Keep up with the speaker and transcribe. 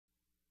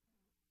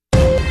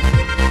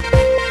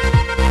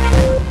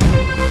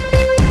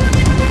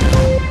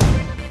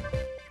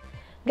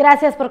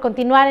Gracias por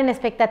continuar en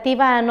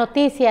Expectativa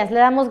Noticias.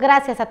 Le damos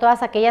gracias a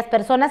todas aquellas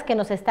personas que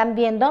nos están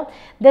viendo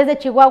desde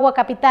Chihuahua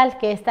capital,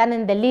 que están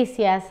en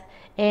Delicias,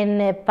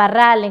 en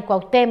Parral, en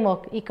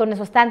Cuauhtémoc, y con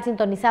eso están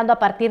sintonizando a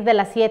partir de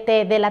las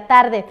 7 de la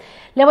tarde.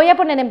 Le voy a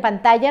poner en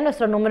pantalla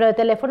nuestro número de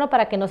teléfono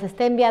para que nos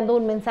esté enviando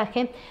un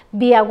mensaje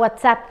vía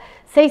WhatsApp,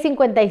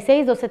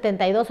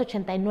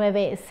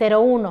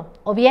 656-272-8901,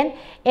 o bien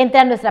entre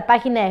a nuestra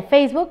página de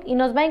Facebook y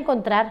nos va a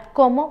encontrar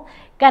como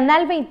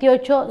Canal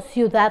 28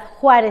 Ciudad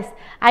Juárez.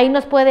 Ahí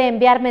nos puede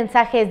enviar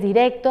mensajes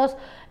directos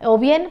o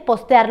bien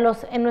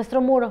postearlos en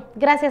nuestro muro.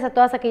 Gracias a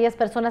todas aquellas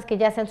personas que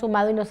ya se han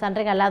sumado y nos han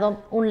regalado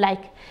un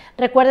like.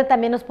 Recuerde,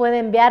 también nos puede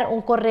enviar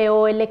un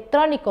correo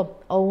electrónico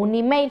o un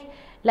email.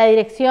 La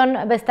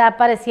dirección está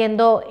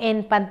apareciendo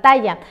en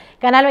pantalla,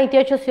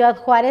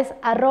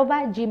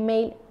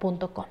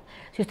 canal28ciudadjuarez@gmail.com.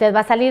 Si usted va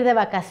a salir de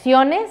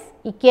vacaciones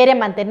y quiere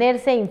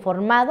mantenerse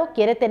informado,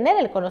 quiere tener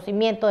el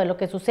conocimiento de lo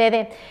que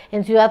sucede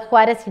en Ciudad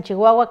Juárez, en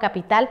Chihuahua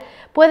capital,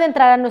 puede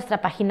entrar a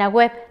nuestra página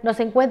web. Nos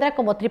encuentra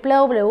como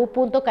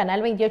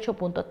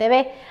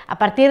www.canal28.tv. A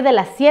partir de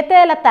las 7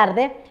 de la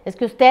tarde es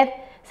que usted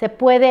se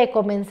puede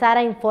comenzar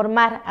a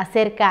informar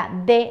acerca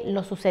de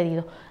lo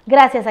sucedido.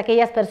 Gracias a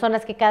aquellas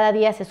personas que cada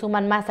día se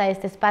suman más a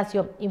este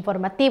espacio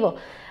informativo.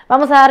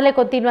 Vamos a darle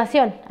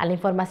continuación a la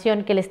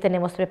información que les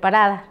tenemos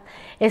preparada.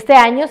 Este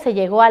año se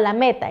llegó a la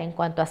meta en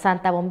cuanto a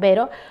Santa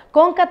Bombero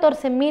con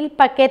 14,000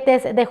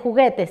 paquetes de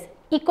juguetes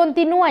y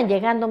continúan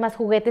llegando más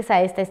juguetes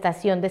a esta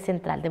estación de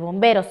Central de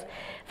Bomberos.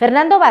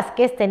 Fernando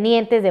Vázquez,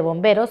 teniente de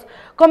bomberos,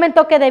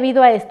 comentó que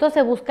debido a esto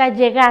se busca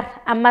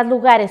llegar a más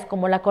lugares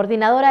como la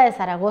Coordinadora de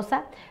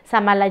Zaragoza,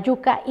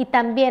 Samalayuca y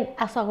también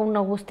a San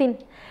Agustín,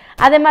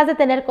 además de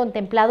tener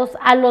contemplados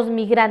a los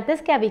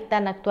migrantes que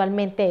habitan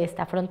actualmente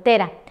esta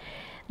frontera.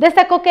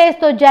 Destacó que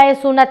esto ya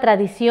es una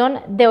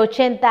tradición de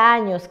 80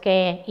 años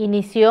que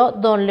inició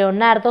don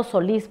Leonardo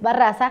Solís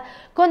Barraza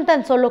con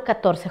tan solo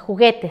 14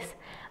 juguetes.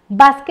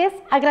 Vázquez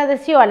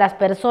agradeció a las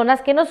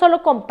personas que no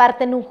solo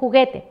comparten un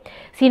juguete,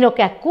 sino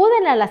que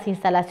acuden a las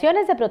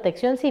instalaciones de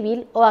protección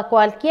civil o a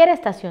cualquier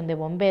estación de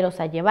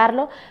bomberos a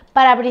llevarlo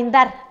para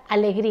brindar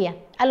alegría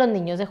a los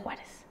niños de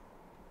Juárez.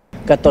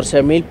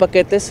 14,000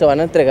 paquetes se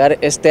van a entregar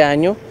este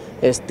año,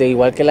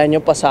 igual que el año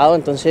pasado,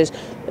 entonces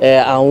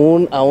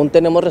aún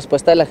tenemos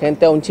respuesta de la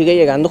gente, aún sigue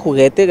llegando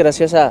juguete.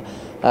 Gracias a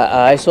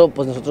eso,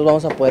 pues nosotros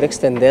vamos a poder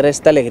extender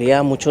esta alegría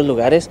a muchos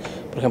lugares.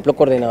 Por ejemplo,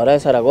 Coordinadora de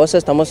Zaragoza,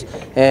 estamos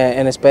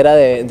en espera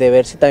de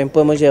ver si también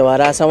podemos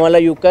llevar a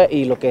Samalayuca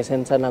y lo que es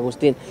en San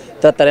Agustín.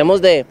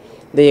 Trataremos de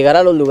llegar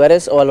a los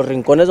lugares o a los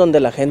rincones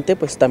donde la gente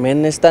pues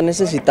también está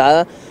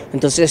necesitada.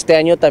 Entonces este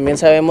año también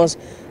sabemos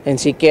en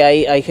sí que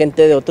hay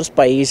gente de otros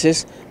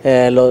países,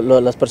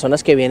 las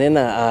personas que vienen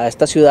a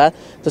esta ciudad,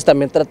 entonces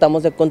también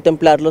tratamos de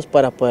contemplarlos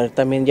para poder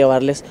también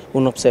llevarles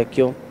un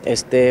obsequio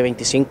este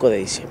 25 de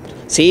diciembre.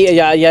 Sí,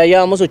 ya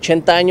llevamos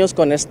 80 años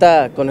con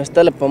esta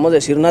le podemos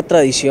decir una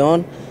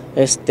tradición.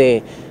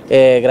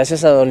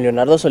 Gracias a don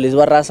Leonardo Solís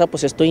Barraza,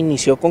 pues esto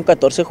inició con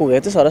 14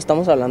 juguetes, ahora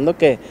estamos hablando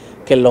que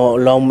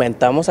lo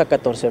aumentamos a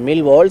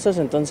 14,000 bolsas,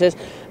 entonces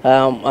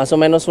más o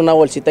menos una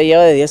bolsita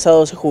lleva de 10 a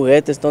 12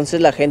 juguetes.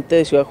 Entonces la gente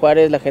de Ciudad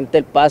Juárez, la gente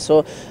del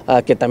Paso,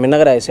 que también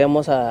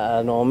agradecemos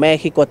a Nuevo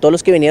México, a todos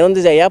los que vinieron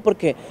desde allá,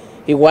 porque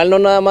igual no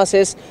nada más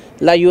es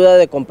la ayuda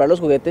de comprar los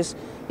juguetes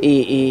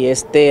y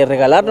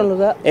regalarnos,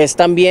 ¿verdad? Es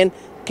también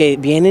que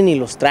vienen y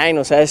los traen,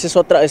 o sea, esa es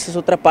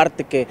otra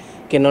parte, que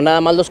no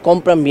nada más los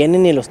compran,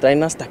 vienen y los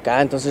traen hasta acá.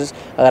 Entonces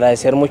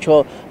agradecer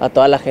mucho a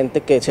toda la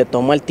gente que se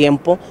toma el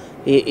tiempo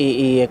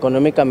y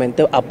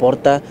económicamente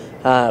aporta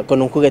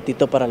con un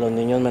juguetito para los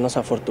niños menos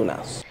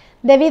afortunados.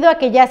 Debido a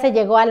que ya se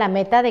llegó a la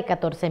meta de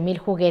 14,000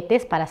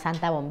 juguetes para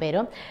Santa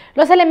Bombero,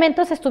 los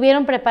elementos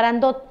estuvieron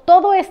preparando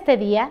todo este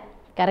día,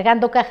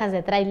 cargando cajas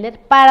de tráiler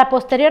para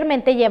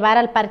posteriormente llevar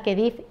al Parque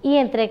DIF y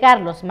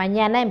entregarlos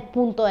mañana en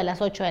punto de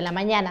las 8 de la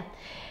mañana.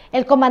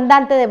 El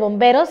comandante de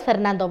bomberos,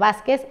 Fernando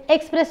Vázquez,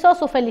 expresó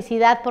su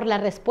felicidad por la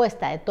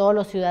respuesta de todos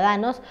los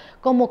ciudadanos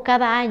como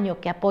cada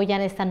año que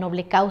apoyan esta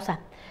noble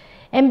causa.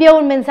 Envió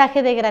un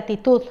mensaje de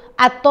gratitud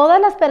a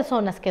todas las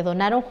personas que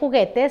donaron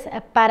juguetes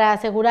para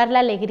asegurar la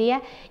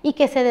alegría y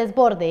que se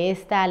desborde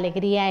esta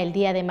alegría el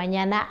día de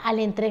mañana al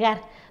entregar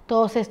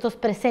todos estos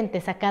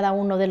presentes a cada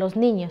uno de los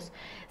niños.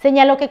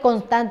 Señaló que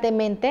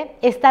constantemente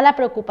está la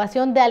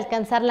preocupación de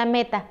alcanzar la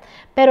meta,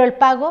 pero el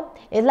pago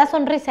es la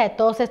sonrisa de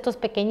todos estos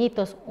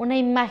pequeñitos, una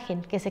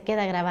imagen que se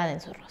queda grabada en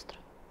su rostro.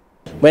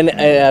 Bueno,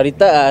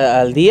 ahorita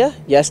al día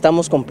ya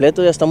estamos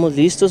completos, ya estamos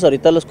listos.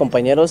 Ahorita los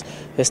compañeros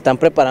están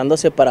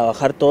preparándose para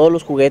bajar todos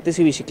los juguetes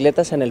y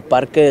bicicletas en el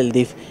parque del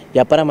DIF,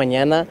 ya para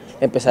mañana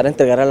empezar a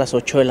entregar a las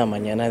 8 de la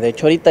mañana. De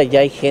hecho, ahorita ya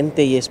hay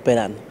gente ahí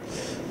esperando.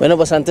 Bueno,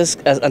 pues antes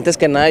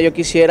que nada yo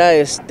quisiera,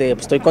 pues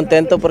estoy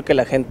contento porque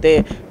la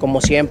gente,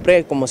 como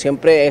siempre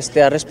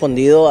ha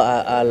respondido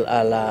a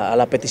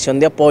la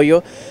petición de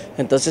apoyo.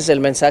 Entonces el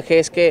mensaje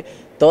es que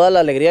toda la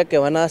alegría que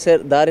van a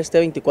dar este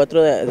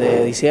 24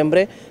 de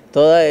diciembre,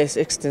 toda es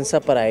extensa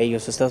para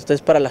ellos. Esto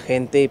es para la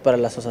gente y para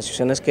las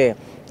asociaciones que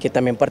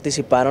también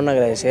participaron.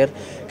 Agradecer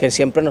que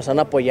siempre nos han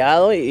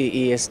apoyado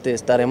y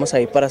estaremos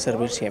ahí para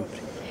servir siempre.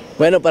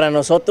 Bueno, para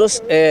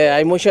nosotros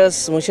hay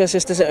muchas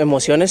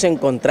emociones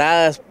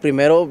encontradas.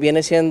 Primero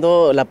viene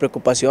siendo la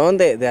preocupación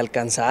de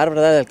alcanzar,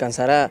 ¿verdad? De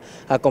alcanzar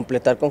a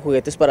completar con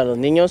juguetes para los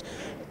niños,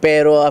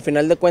 pero a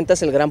final de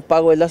cuentas el gran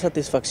pago es la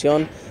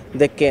satisfacción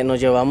de que nos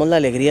llevamos la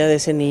alegría de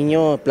ese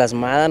niño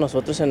plasmada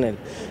nosotros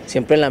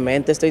siempre en la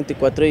mente. Este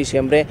 24 de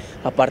diciembre,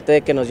 aparte de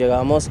que nos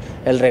llevamos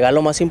el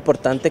regalo más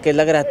importante, que es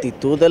la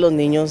gratitud de los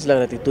niños, la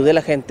gratitud de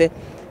la gente.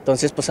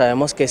 Entonces, pues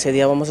sabemos que ese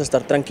día vamos a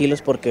estar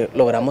tranquilos porque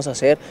logramos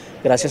hacer,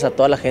 gracias a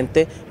toda la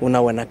gente, una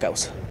buena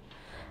causa.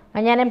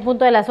 Mañana en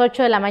punto de las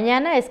 8 de la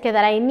mañana es que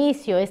dará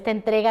inicio esta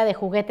entrega de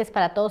juguetes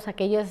para todos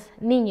aquellos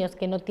niños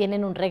que no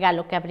tienen un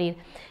regalo que abrir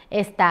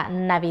esta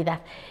Navidad.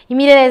 Y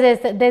mire,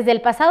 desde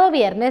el pasado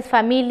viernes,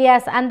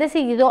 familias han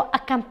decidido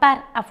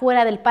acampar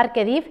afuera del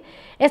Parque DIF,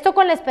 esto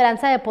con la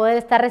esperanza de poder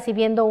estar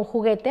recibiendo un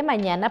juguete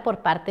mañana por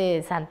parte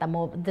de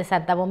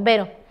Santa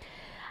Bombero.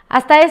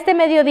 Hasta este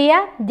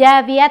mediodía ya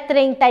había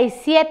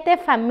 37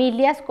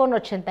 familias con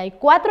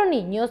 84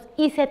 niños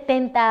y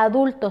 70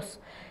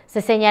 adultos.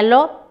 Se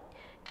señaló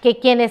que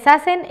quienes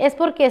hacen es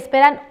porque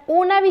esperan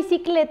una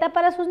bicicleta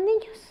para sus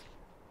niños.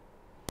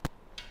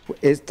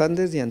 Están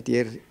desde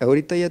antier.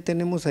 Ahorita ya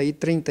tenemos ahí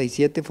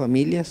 37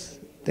 familias,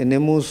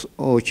 tenemos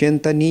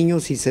 80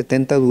 niños y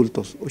 70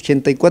 adultos,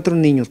 84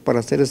 niños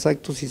para ser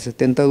exactos y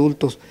 70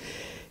 adultos.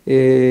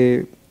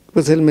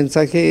 Pues el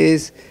mensaje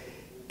es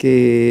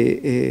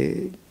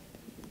que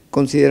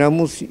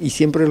consideramos, y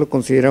siempre lo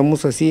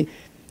consideramos así,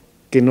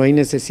 que no hay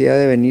necesidad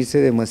de venirse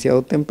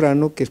demasiado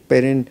temprano, que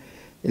esperen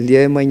el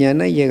día de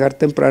mañana y llegar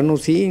temprano,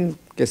 sí,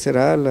 que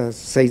será a las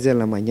 6 de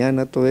la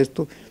mañana, todo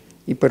esto,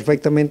 y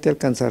perfectamente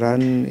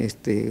alcanzarán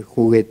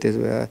juguetes,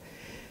 ¿verdad?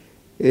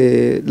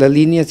 Las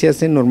líneas se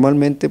hacen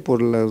normalmente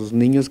por los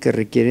niños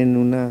que quieren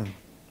una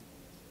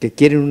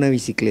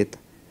bicicleta.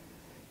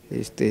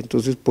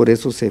 Entonces por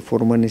eso se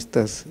forman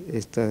esta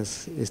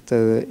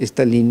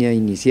línea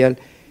inicial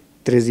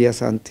 3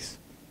 días antes.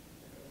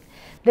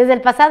 Desde el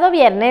pasado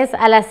viernes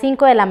a las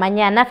 5 de la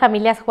mañana,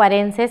 familias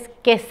juarenses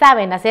que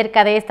saben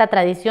acerca de esta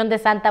tradición de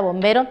Santa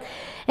Bombero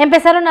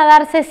empezaron a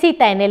darse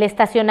cita en el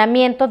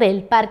estacionamiento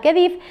del Parque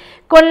DIF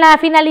con la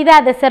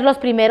finalidad de ser los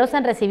primeros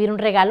en recibir un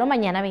regalo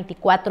mañana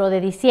 24 de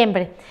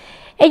diciembre.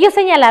 Ellos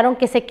señalaron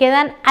que se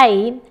quedan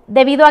ahí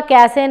debido a que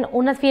hacen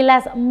unas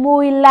filas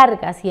muy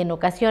largas y en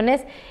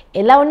ocasiones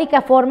es la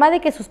única forma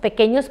de que sus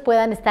pequeños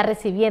puedan estar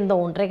recibiendo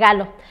un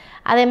regalo.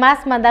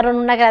 Además, mandaron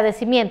un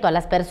agradecimiento a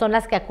las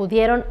personas que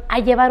acudieron a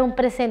llevar un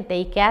presente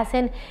y que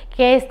hacen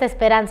que esta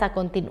esperanza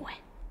continúe.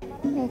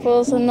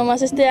 Pues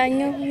nomás este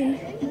año.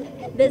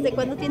 ¿Desde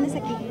cuándo tienes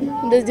aquí?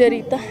 Desde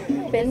ahorita.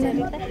 ¿Desde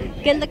ahorita?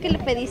 ¿Qué es lo que le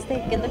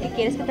pediste? ¿Qué es lo que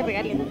quieres que te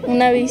regalen?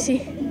 Una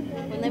bici.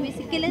 Una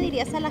bici. ¿Qué le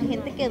dirías a la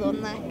gente que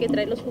dona, que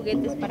trae los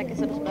juguetes para que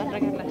se los puedas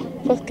regalar?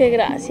 Pues que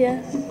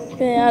gracias.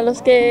 Que a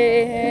los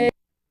que...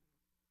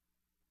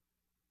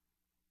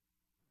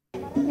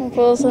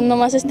 Pues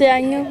nomás este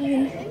año.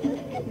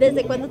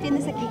 ¿Desde cuándo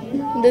tienes aquí?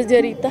 Desde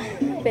ahorita.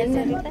 ¿Desde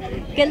ahorita?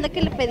 ¿Qué es lo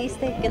que le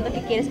pediste? ¿Qué es lo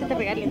que quieres que te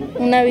regalen?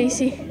 Una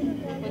bici.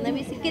 Una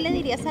bici. ¿Qué le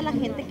dirías a la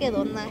gente que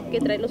dona, que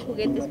trae los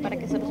juguetes para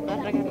que se los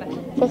puedas regalar?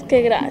 Pues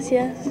que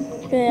gracias.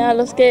 Que a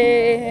los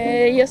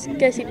que ellos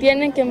que sí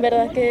tienen, que en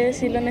verdad que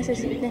sí lo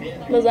necesiten.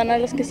 Los dan a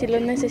los que sí lo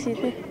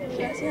necesiten.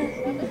 Gracias.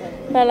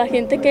 Para la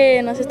gente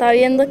que nos está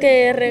viendo,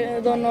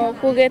 que donó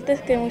juguetes,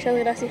 que muchas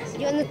gracias.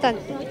 Jonathan.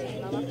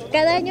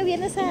 ¿Cada año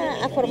vienes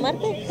a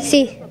formarte?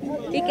 Sí.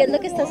 ¿Y qué es lo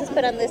que estás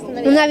esperando esta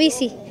Navidad? Una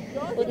bici.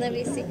 Una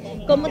bici.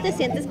 ¿Cómo te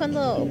sientes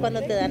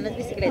cuando te dan las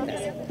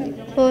bicicletas?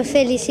 Pues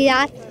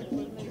felicidad.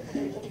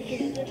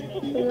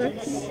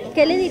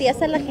 ¿Qué le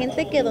dirías a la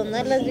gente que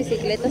dona las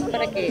bicicletas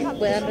para que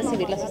puedan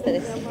recibirlas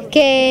ustedes?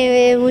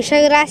 Que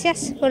muchas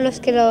gracias por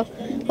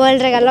por el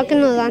regalo que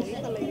nos dan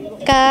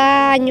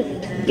cada año.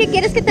 ¿Qué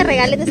quieres que te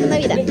regalen esta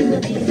Navidad?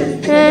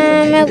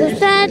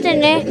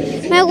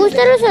 Me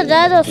gustan los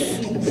soldados,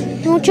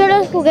 mucho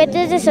los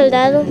juguetes de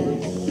soldado.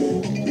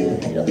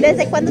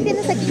 ¿Desde cuándo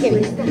tienes aquí,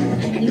 Kevin?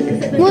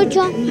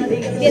 Mucho.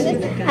 ¿Tienes?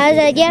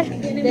 Desde ayer.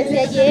 ¿Desde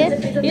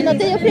ayer? ¿Y no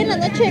te dio frío en la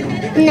noche?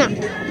 No.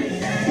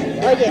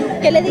 Oye,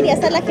 ¿qué le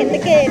dirías a la gente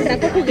que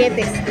trajo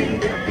juguetes?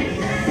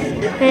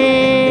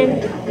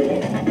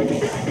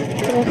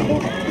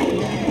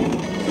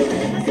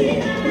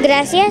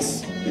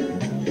 Gracias.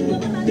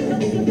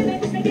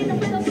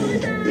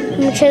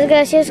 Muchas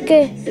gracias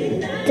que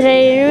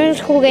trajeron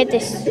los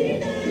juguetes.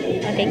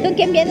 Okay. ¿Con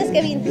quién vienes,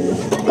 Kevin?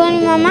 Con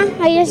mi mamá,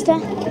 ahí está.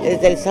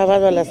 Desde el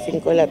sábado a las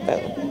 5 de la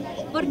tarde.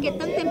 ¿Por qué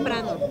tan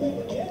temprano?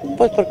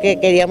 Pues porque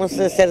queríamos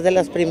ser de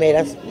las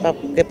primeras para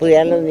que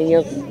pudieran los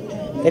niños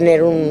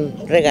tener un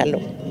regalo.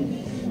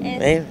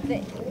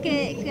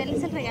 ¿Qué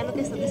es el regalo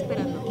que están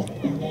esperando?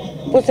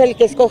 Pues el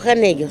que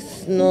escojan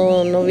ellos,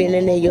 no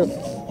vienen ellos,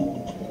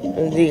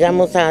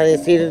 digamos, a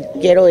decir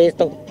quiero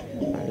esto,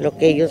 lo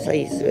que ellos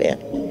ahí se vean.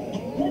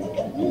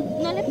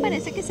 ¿No le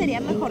parece que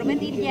sería mejor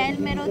venir ya el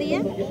mero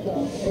día?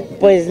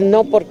 Pues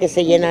no, porque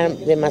se llena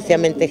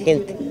demasiadamente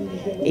gente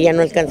y ya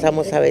no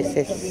alcanzamos a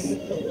veces,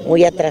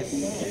 muy atrás.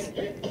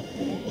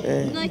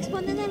 ¿No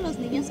exponen a los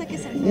niños a que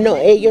se... No,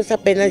 ellos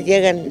apenas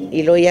llegan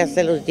y luego ya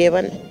se los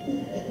llevan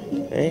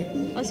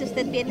O si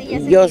usted viene y ya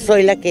se Yo queda.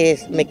 soy la que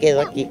me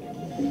quedo aquí.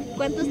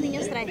 ¿Cuántos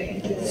niños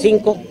trae?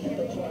 5,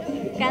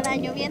 ¿Cada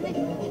año viene?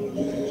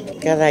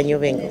 cada año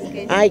vengo.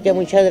 Ay, que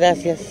muchas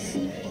gracias.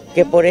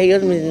 Que por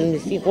ellos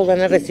mis hijos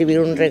van a recibir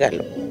un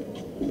regalo.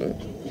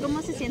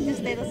 ¿Cómo se siente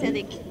usted, o sea,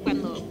 de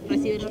cuando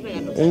recibe los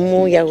regalos?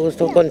 Muy a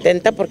gusto,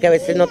 contenta porque a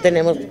veces no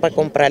tenemos para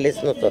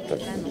comprarles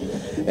nosotros.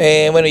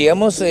 Bueno,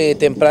 llegamos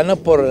temprano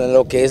por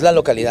lo que es la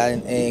localidad.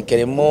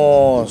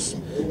 Queremos,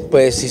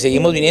 pues si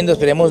seguimos viniendo,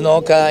 esperemos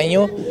no cada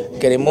año,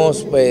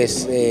 queremos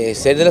pues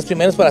ser de los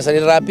primeros para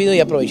salir rápido y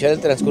aprovechar el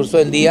transcurso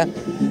del día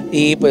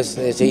y pues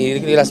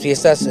seguir las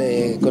fiestas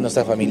con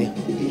nuestra familia.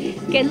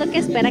 ¿Qué es lo que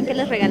esperan que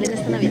les regalen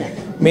esta Navidad?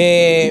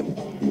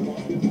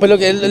 Pues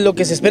lo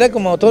que se espera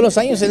como todos los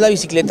años es la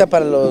bicicleta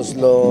para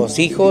los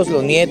hijos,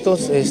 los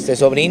nietos,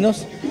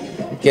 sobrinos,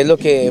 que es lo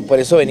que por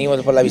eso venimos,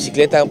 por la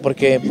bicicleta,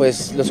 porque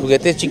pues los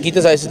juguetes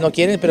chiquitos a veces no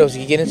quieren, pero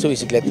sí quieren su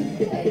bicicleta.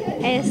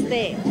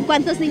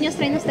 ¿Cuántos niños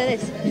traen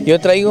ustedes? Yo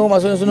traigo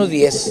más o menos unos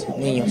 10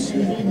 niños.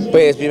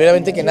 Pues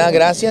primeramente que nada,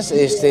 gracias,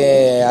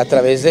 a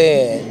través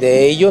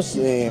de ellos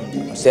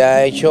se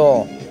ha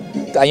hecho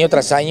año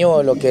tras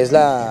año lo que es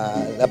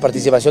la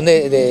participación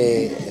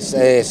de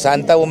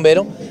Santa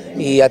Bombero,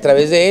 y a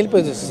través de él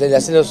pues se le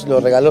hacen los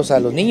regalos a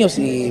los niños,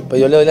 y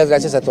pues yo le doy las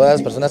gracias a todas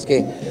las personas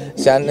que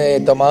se han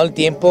tomado el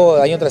tiempo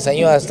año tras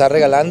año a estar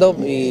regalando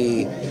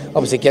y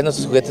obsequiando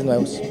sus juguetes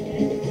nuevos.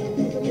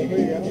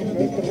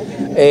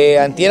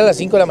 Antier a las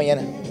 5 de la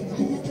mañana.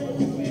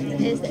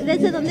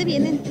 ¿Desde dónde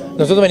vienen?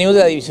 Nosotros venimos de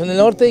la División del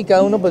Norte y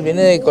cada uno pues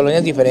viene de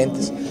colonias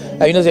diferentes.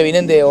 Hay unos que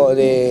vienen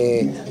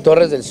de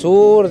Torres del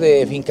Sur,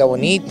 de Finca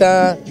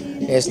Bonita,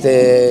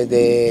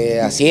 de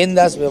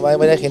Haciendas, hay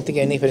varias gente que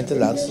viene de diferentes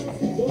lados.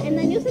 En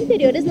años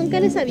anteriores nunca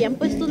les habían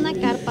puesto una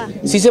carpa.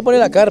 Sí se pone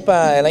la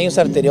carpa en años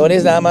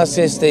anteriores, nada más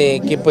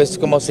que pues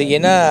como se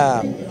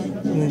llena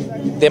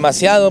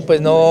demasiado, pues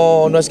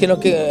no es que no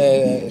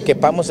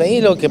quepamos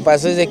ahí, lo que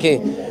pasa es de que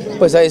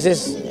pues a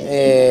veces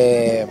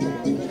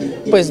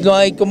pues no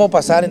hay cómo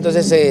pasar,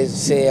 entonces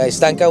se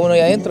estanca uno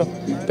ahí adentro,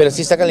 pero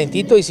sí está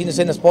calentito y sí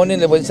se nos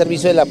ponen el buen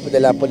servicio de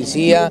la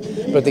policía,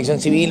 protección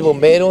civil,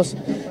 bomberos,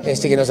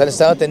 que nos han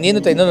estado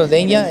trayéndonos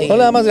leña. Y no,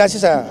 nada más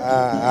gracias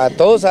a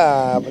todos,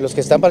 a los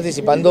que están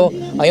participando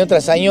año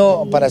tras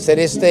año para hacer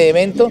este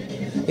evento,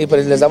 y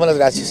pues les damos las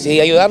gracias y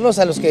ayudarnos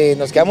a los que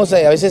nos quedamos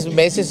a veces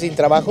meses sin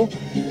trabajo.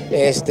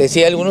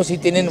 Sí, algunos sí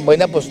tienen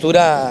buena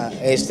postura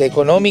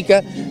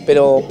económica,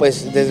 pero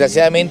pues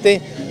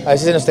desgraciadamente a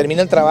veces se nos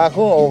termina el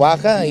trabajo o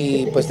baja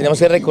y pues tenemos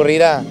que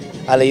recurrir a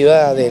la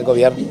ayuda del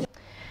gobierno.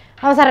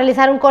 Vamos a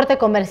realizar un corte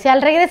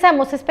comercial.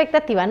 Regresamos a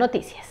Expectativa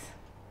Noticias.